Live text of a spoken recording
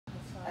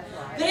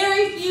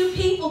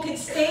few people can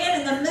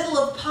stand in the middle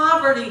of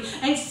poverty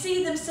and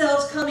see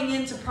themselves coming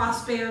into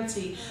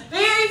prosperity.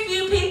 Very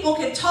few people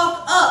can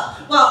talk up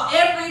while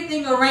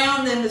everything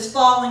around them is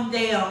falling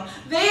down.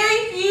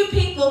 Very few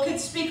people can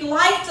speak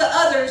life to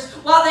others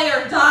while they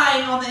are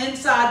dying on the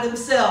inside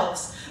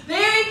themselves.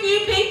 Very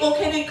few people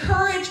can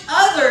encourage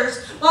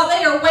others while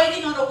they are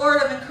waiting on a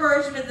word of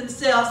encouragement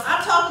themselves.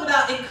 I'm talking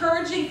about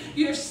encouraging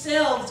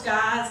yourselves,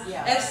 guys.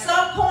 Yeah. At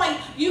some point,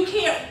 you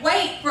can't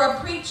wait for a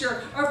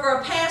preacher or for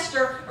a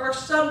pastor or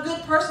some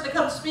good person to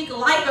come speak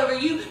life over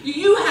you.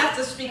 You have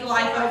to speak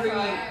life over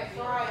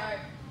you.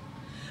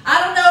 I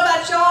don't know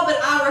about y'all, but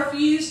I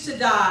refuse to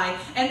die.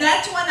 And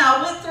that's when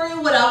I went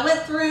through what I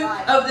went through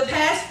over the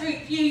past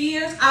few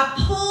years. I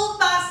pulled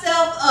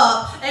myself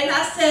up and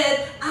I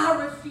said,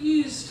 I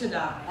refuse to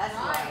die. That's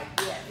right.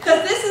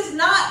 Because this is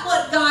not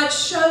what God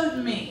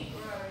showed me.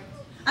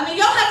 I mean,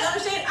 y'all have to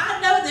understand, I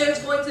know there's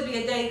going to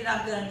be a day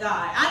that I'm going to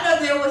die. I know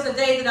there was a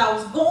day that I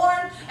was born,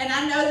 and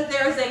I know that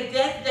there is a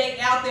death date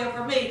out there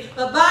for me.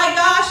 But by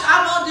gosh,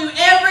 I'm going to do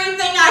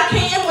everything I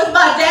can with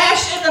my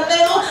dash in the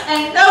middle,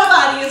 and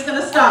nobody is going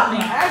to stop me.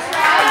 That's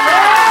right.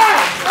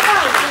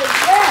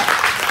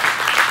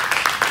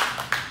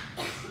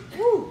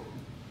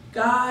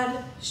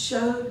 God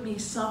showed me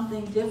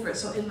something different.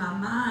 So in my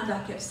mind,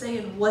 I kept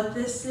saying, what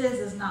this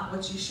is not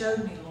what you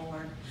showed me, Lord.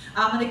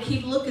 I'm going to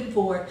keep looking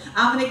for it.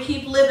 I'm going to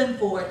keep living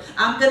for it.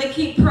 I'm going to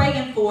keep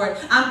praying for it.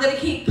 I'm going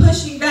to keep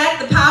pushing back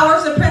the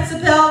powers and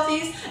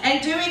principalities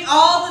and doing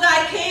all that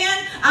I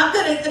can. I'm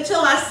going to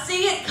until I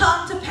see it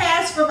come to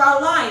pass for my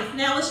life.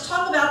 Now let's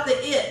talk about the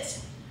it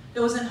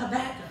that was in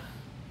Habakkuk.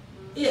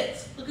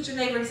 It. Look at your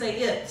neighbor and say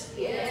it.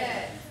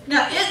 Yes.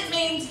 Now it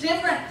means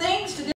different things to